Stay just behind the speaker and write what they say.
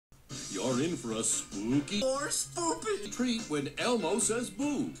You're in for a spooky or spoopy treat when Elmo says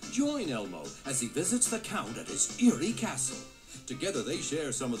boo. Join Elmo as he visits the Count at his eerie castle. Together they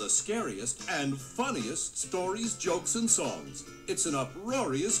share some of the scariest and funniest stories, jokes, and songs. It's an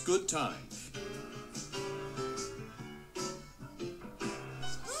uproarious good time.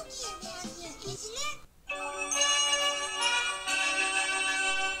 Spooky around here, isn't it?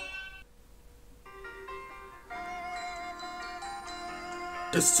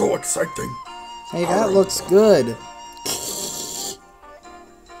 It's so exciting. Hey, that looks good.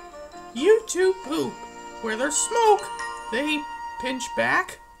 You two poop. Where there's smoke, they pinch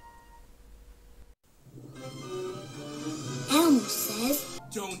back. Elmo says,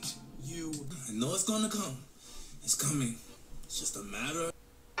 Don't you? I know it's gonna come. It's coming. It's just a matter of...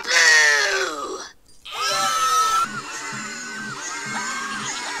 Boo!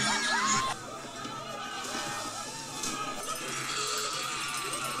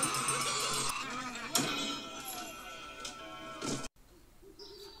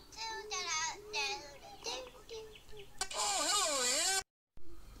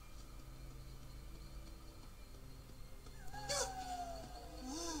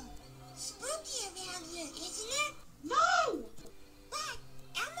 Spooky around here, isn't it? No! But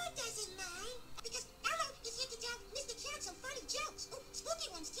Elmo doesn't mind, because Elmo is here to tell Mr. Cat some funny jokes. Ooh,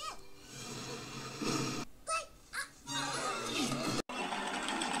 spooky ones too. But,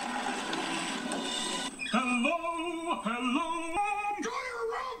 Hello. Turn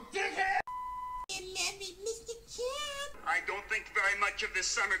around, dickhead. Merry Mr. Cat. I don't think very much of this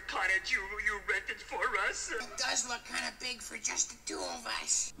summer cottage you rented for us. It does look kind of big for just the two of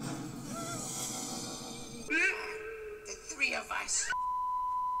us. The three of us.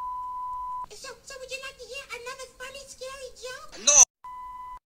 So would you like to hear another funny, scary joke? No.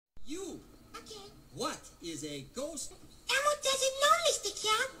 You, Okay. what is a ghost? Elmo doesn't know, Mr.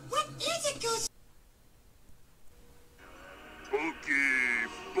 Cat. What is a ghost?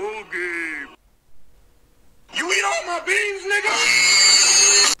 Boogie. You eat all my beans, nigga.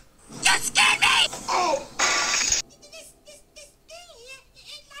 You scared me! Oh. This thing here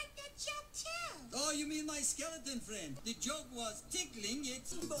ain't like that joke too. Oh, you mean my skeleton friend? The joke was tickling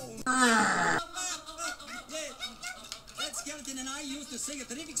its bone. That skeleton and I used to sing a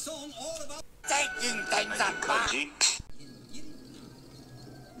terrific song all about Taking things apart.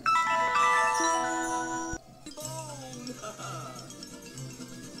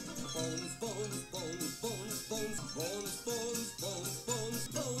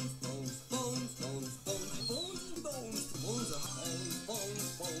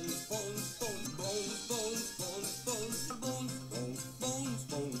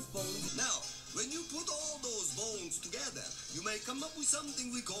 Now, when you put all those bones together, you may come up with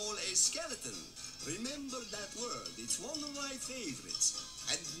something we call a skeleton. Remember that word. It's one of my favorites.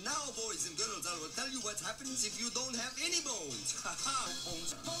 And now, boys and girls, I will tell you what happens if you don't have any bones. Ha ha!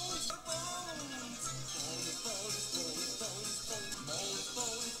 Bones, bones, bones, bones, bones, bones, bones,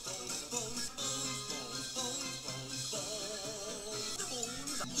 bones, bones, bones, bones, bones, bones, bones, bones,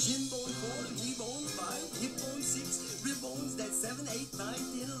 bones. Shin bone 4, knee bone 5, hip bone 6, rib bones, that's 7, 8, 9,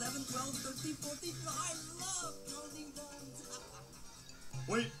 10, 11, 12, 13, 14. I love counting bones.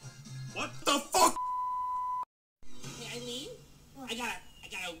 Wait, what the fuck? Hey, Eileen, I got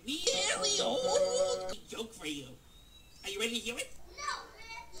a really old joke for you. Are you ready to hear it?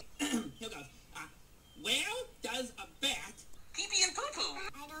 No, Here goes. Where does a bat pee-pee and poo-poo?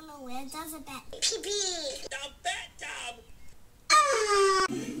 I don't know where does a bat pee-pee. The bathtub.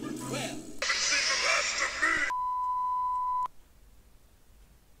 well.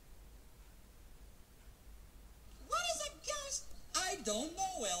 What is a ghost? I don't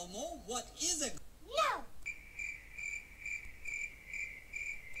know, Elmo. What is a No.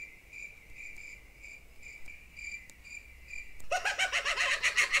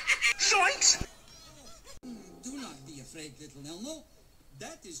 Zoinks! Do not be afraid, little Elmo.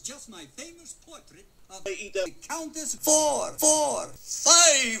 That is just my famous portrait of the Countess 4, 4,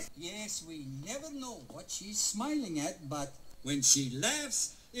 5. Yes, we never know what she's smiling at, but when she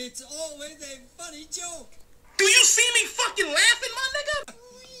laughs, it's always a funny joke. Do you see me fucking laughing, my nigga?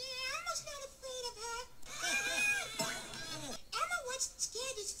 Oh, yeah, Elmo's not afraid of her. Elmo once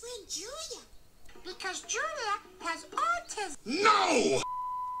scared his friend Julia. Because Julia has autism. No.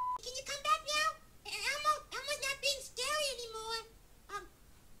 Can you come back now? Elmo's not being scary anymore.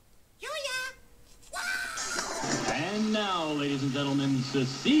 Julia! And now, ladies and gentlemen,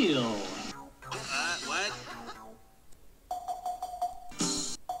 Cecile. What?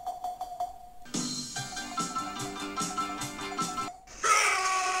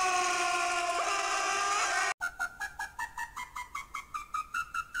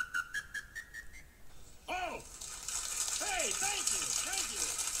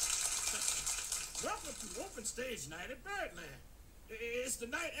 triumphant stage night at Birdland. It's the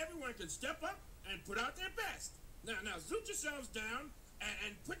night everyone can step up and put out their best. Now, zoot yourselves down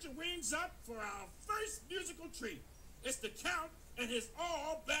and put your wings up for our first musical treat. It's the Count and his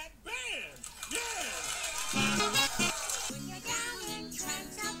all-black band. Yeah! When you're down in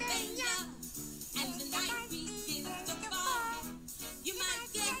Transylvania and the night begins to fall, you might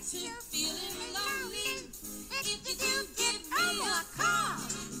get to feeling lonely. If you do, give me a call.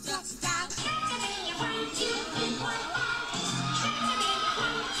 Just dial Transylvania 1, 2, 3, 4, 5. Transylvania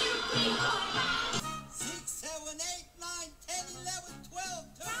 1, 2, 3, 4, 5. 6, 7, 8, 9, 10, 11, 12.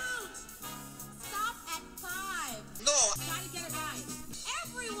 Don't stop at 5. No. Try to get it right.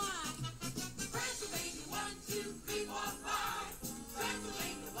 Everyone. Transylvania 1, 2, 3, 4, 5.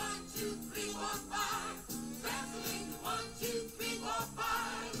 Transylvania 1, 2, 3, 4, 5. Transylvania 1, 2, 3, 4,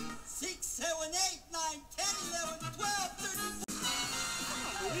 5. 6, 7, 8, 9, 10, 11, 12, 13. I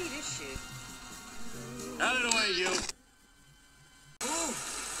don't believe this shit. Out of the way, you. Oh,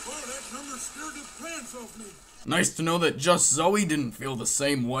 that number scared the pants off me. Nice to know that just Zoe didn't feel the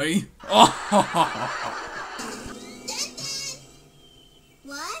same way. Oh,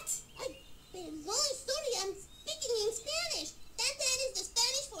 What? Long story, I'm speaking in Spanish. That is the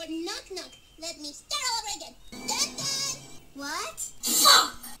Spanish for knock-knock. Let me start all over again. That. What?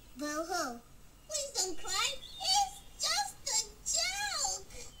 Fuck! Boo-hoo. Please don't cry. It's just a joke.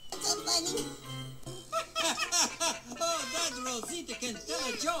 So funny. Oh, that Rosita can tell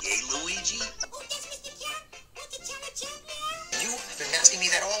a joke. Hey, Luigi. Oh, that's Mr. Cat. Want to tell a joke now? You've been asking me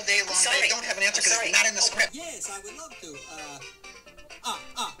that all day long. Sorry. I don't have an answer because it's not in the script. Yes, I would love to.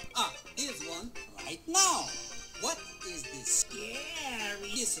 Here's one right now. What is this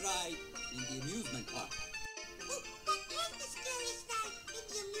scariest ride in the amusement park? Oh, what is the scariest ride in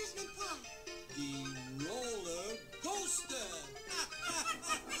the amusement park? The roller coaster.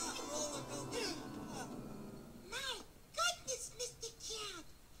 Roller coaster. My goodness, Mr. Cat.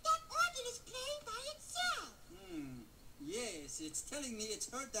 That organ is playing by itself. Yes, it's telling me it's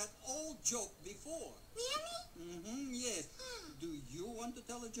heard that old joke before. Really? Yes. Do you want to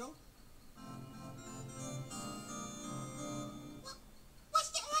tell a joke? What's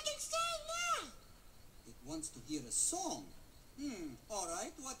the organ saying now? It wants to hear a song. All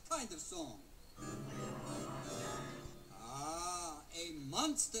right. What kind of song? A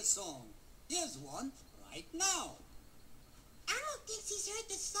monster song. Here's one right now. Elmo thinks he's heard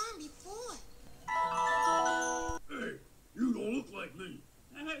this song before. Hey, you don't look like me.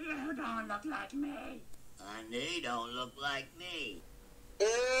 You don't look like me. And they don't look like me.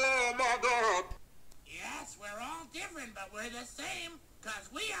 Oh, my God. Yes, we're all different, but we're the same, because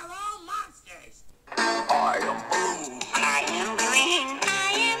we are all monsters. I am blue. I am green.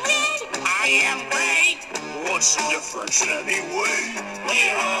 I am red. I am white. What's the difference anyway?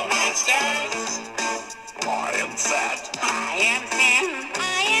 We're all monsters. I am fat. I am thin.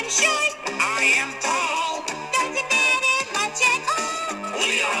 I am short. I am tall. Doesn't matter much at all. We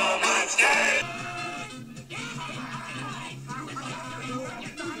are all monsters.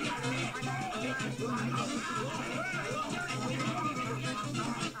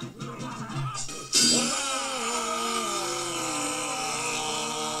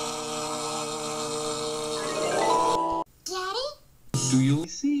 Daddy? Do you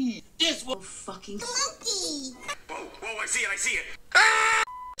see? This one. Fucking. Monkey! Whoa, I see it, I see it.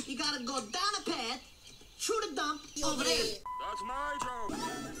 You gotta go down a path, through the dump, over there. That's my joke.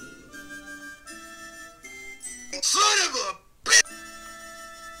 Son of a bitch!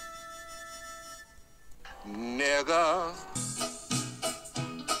 Nigga.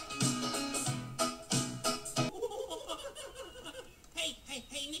 Hey,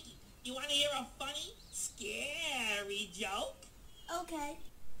 Nikki, you want to hear a funny, scary joke? Okay.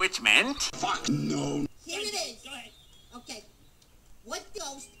 Which meant? Fuck no. Here it is. Go ahead. Okay. What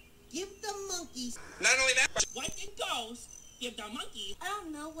ghost give the monkeys? Not only that, What did ghosts give the monkeys? I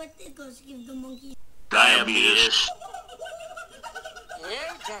don't know what the ghost give the monkeys. Diabetes.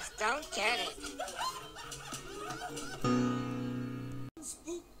 You just don't get it.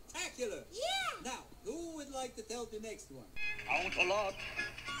 Spooktacular. Yeah. Now, who would like to tell the next one? Count a lot.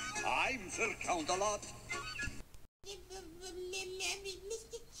 I'm Sir Count a lot.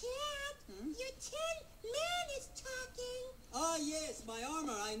 Mr. Cat, your tin man is talking. Ah, yes, my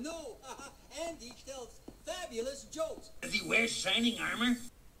armor, I know. And he tells fabulous jokes. Does he wear shining armor?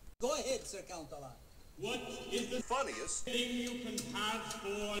 Go ahead, Sir Count-a-lot. What is the funniest thing you can have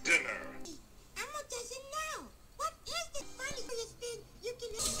for dinner? Elmo doesn't know. What is the funniest thing you can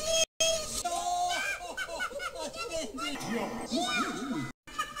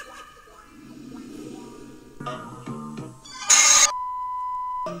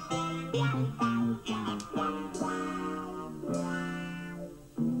Oh!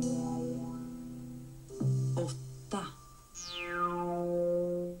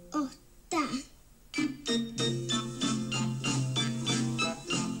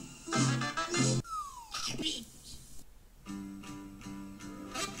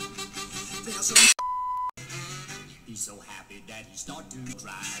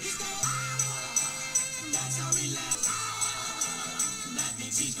 That's how he laughs. That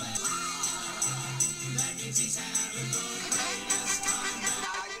means he's glad. That means he's having the greatest time.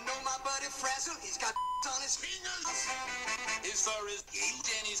 Now you know my buddy Frazzle, he's got on his fingers. His fur is peeled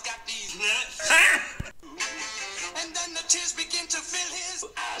and he's got these nuts. And then the tears begin to fill his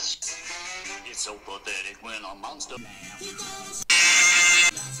ass. It's so pathetic when a monster laughs. He goes.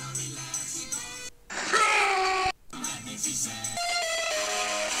 That's how he laughs. He goes. That means he's sad.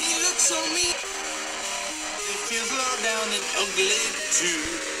 He looks so mean. He feels low down and ugly too.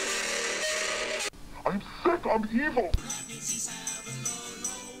 I'm sick, I'm evil. That means he's having the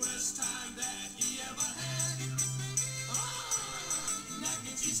lowest time that he ever had. That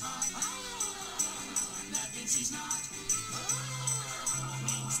means he's hot. That means he's not.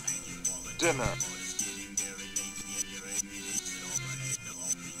 Means thank you for the Dinner. It's getting very late.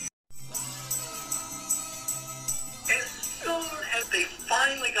 As soon as they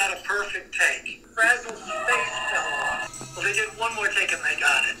finally got a perfect take, Frazzle's face fell off. Well, they did one more take and they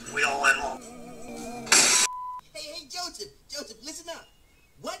got it. We all went home. Hey, Joseph, listen up.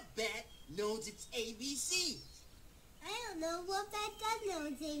 What bat knows its ABCs? I don't know what bat does know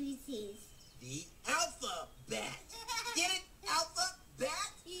its ABCs. The alphabet. Get it?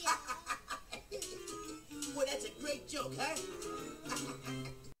 Alphabet? Yeah. Well, that's a great joke, huh?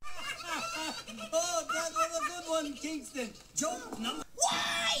 Oh, that was a good one, Kingston. Joke number...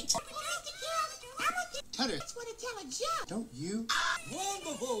 What? That's what I tell a joke. Don't you?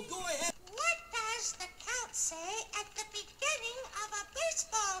 Wonderful. Go ahead. What does the count say at the beginning of a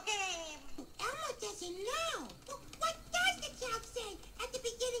baseball game? Elmo doesn't know. What does the count say at the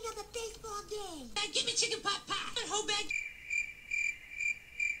beginning of a baseball game? Give me chicken pot pie. Whole bag.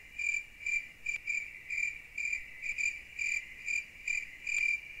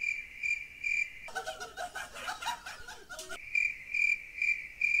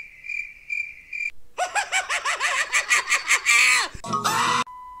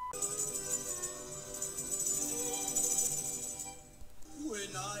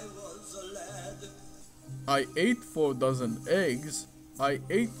 When I was a lad. I ate 4 dozen eggs. I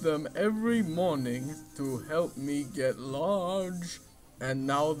ate them every morning to help me get large. And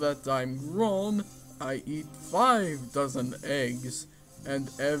now that I'm grown, I eat 5 dozen eggs.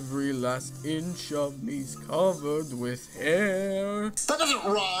 And every last inch of me's covered with hair. That doesn't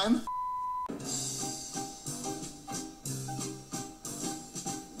rhyme. 1,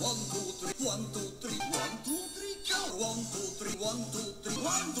 2, 3, 1, 2, 3, 1, 2, 3, count. 1, 2, 3, 1, 2, 3,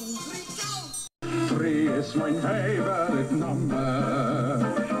 1, 2, 3, count. 3 is my favorite number.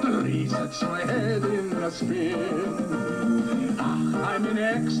 3 sets my head in a spin. Ah, I'm in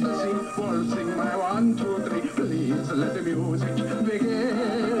ecstasy, waltzing my 1, 2, 3. Please let the music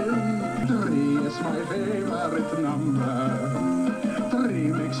begin. 3 is my favorite number.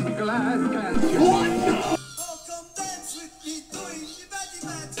 3 makes me glad, can't you? Oh, come dance with me, doing shibati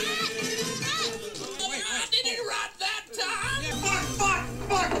bati. I didn't run that time. Fuck!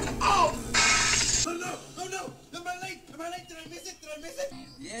 Oh! Oh no! Am I late? Did I miss it?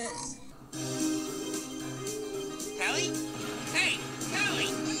 Yes. Kelly? Hey, Kelly,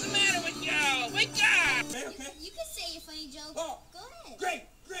 what's the matter with you? Wake up! Okay. You can say your funny joke. Oh. Go ahead.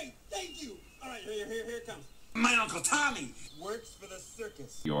 Great, thank you. All right, here it comes. My Uncle Tommy. Works for the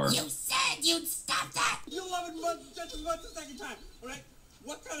circus. Your You said you'd stop that. You'll love it just as much the second time, all right?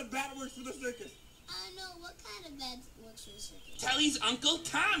 What kind of bat works for the circus? I know what kind of bad works for the circus. Kelly's Uncle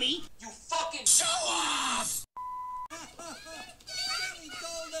Tommy? You fucking show off. He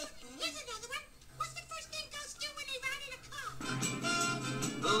told us. Here's another one. What's the first thing ghosts do when they ride in a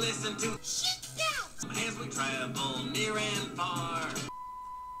car? Listen to Shake out. as we travel near and far.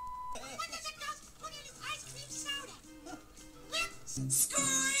 What does a ghost put in his ice cream soda? Lips. Scream!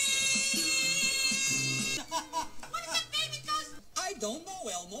 What does a baby ghost? I don't know,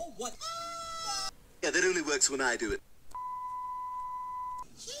 Elmo. What? Yeah, that only works when I do it.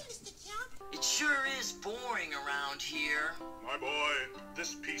 Gee, Mr. Count. It sure is boring around here. My boy,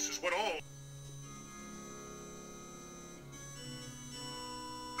 this piece is what all...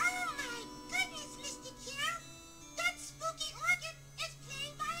 Oh my goodness, Mr. Count. That spooky organ is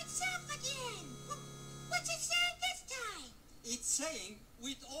playing by itself again. What's it saying this time? It's saying,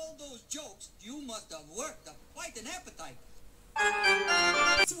 with all those jokes, you must have worked up quite an appetite.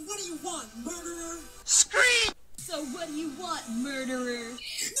 So what do you want, murderer? Scream! So what do you want, murderer? No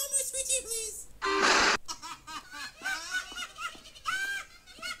more sweet tea, please.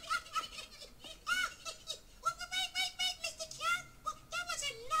 Wait, Mr. Count. That was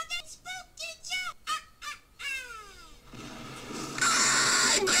another spooky joke.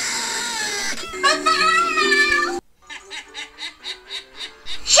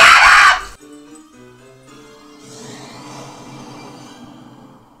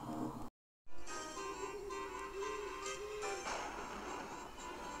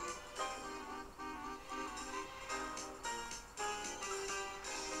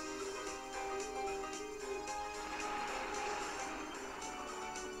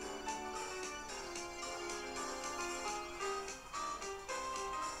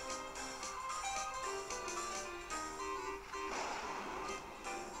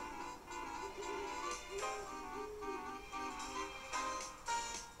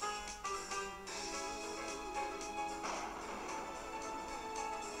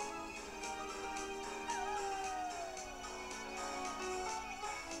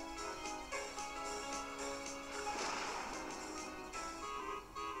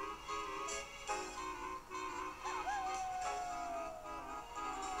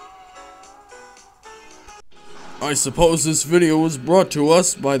 I suppose this video was brought to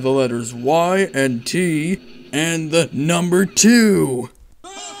us by the letters Y and T and the number 2.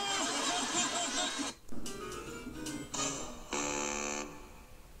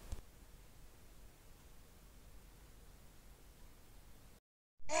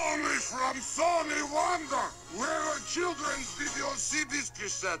 Only from Sony Wonder, where our children's video CDs,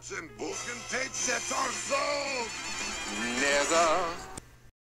 cassettes, and book and tape sets are sold. Never